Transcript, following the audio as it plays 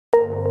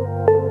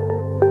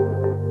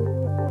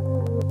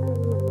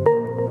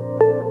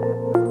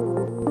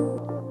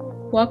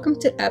Welcome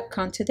to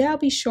EPCOM. Today I'll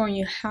be showing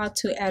you how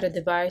to add a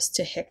device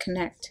to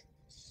Hik-Connect.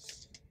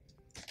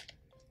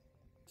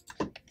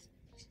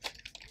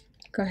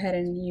 Go ahead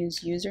and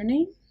use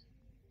username,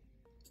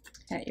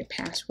 add your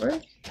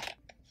password,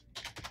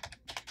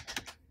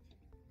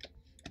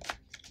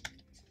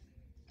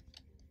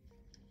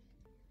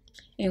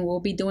 and we'll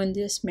be doing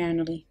this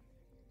manually.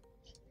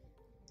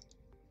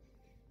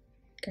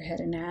 Go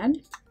ahead and add.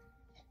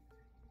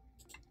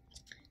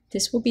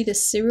 This will be the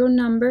serial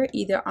number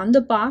either on the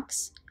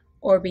box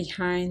or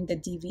behind the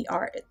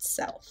DVR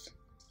itself,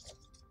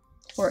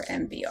 or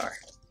MVR.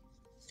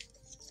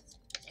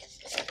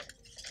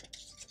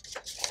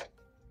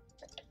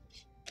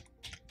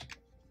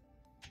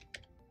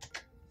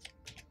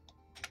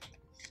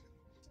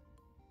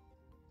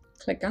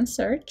 Click on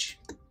search.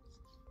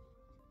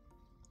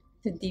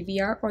 The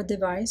DVR or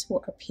device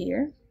will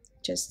appear.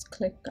 Just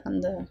click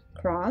on the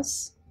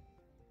cross.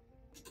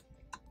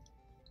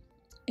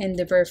 And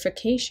the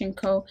verification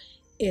code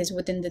is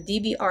within the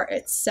DVR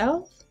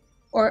itself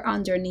or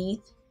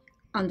underneath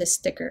on the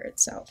sticker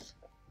itself.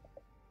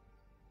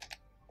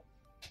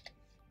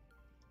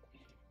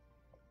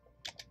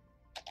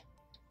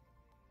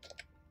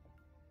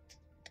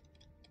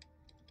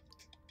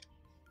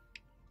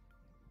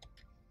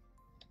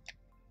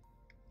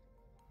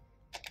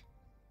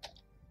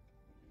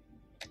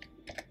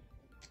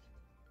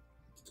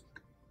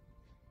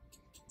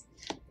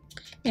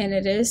 And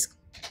it is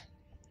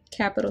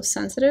capital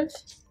sensitive.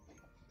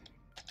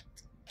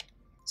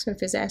 So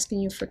if it's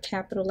asking you for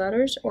capital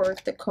letters or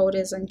if the code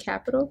is in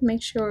capital,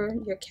 make sure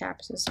your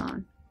caps is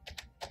on.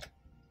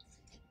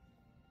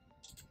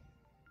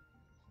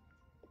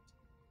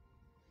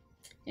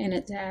 And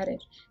it's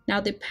added. Now,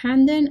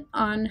 depending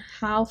on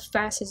how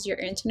fast is your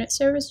internet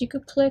service, you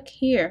could click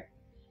here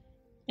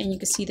and you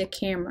can see the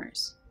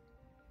cameras.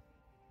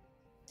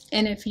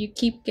 And if you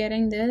keep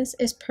getting this,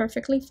 it's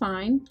perfectly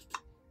fine.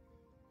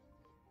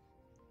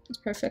 It's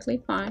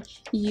perfectly fine.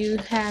 You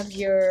have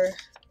your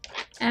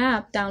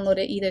app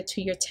downloaded either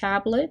to your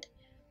tablet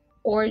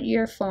or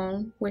your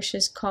phone, which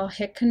is called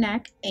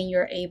Hik-Connect, and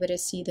you're able to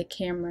see the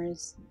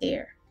cameras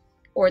there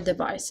or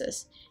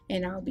devices,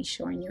 and I'll be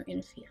showing you in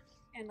a few.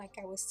 And like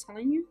I was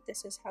telling you,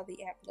 this is how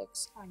the app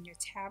looks on your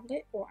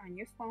tablet or on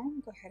your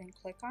phone. Go ahead and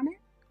click on it.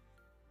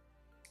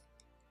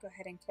 Go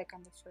ahead and click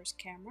on the first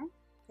camera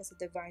because the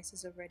device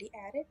is already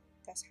added.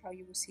 That's how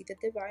you will see the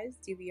device,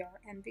 DVR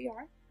and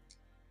VR.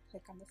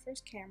 Click on the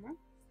first camera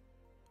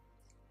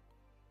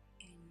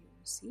and you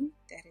will see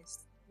that is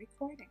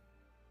recording.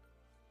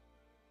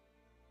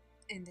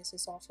 And this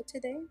is all for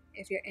today.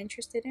 If you're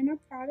interested in our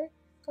product,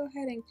 go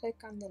ahead and click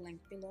on the link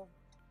below.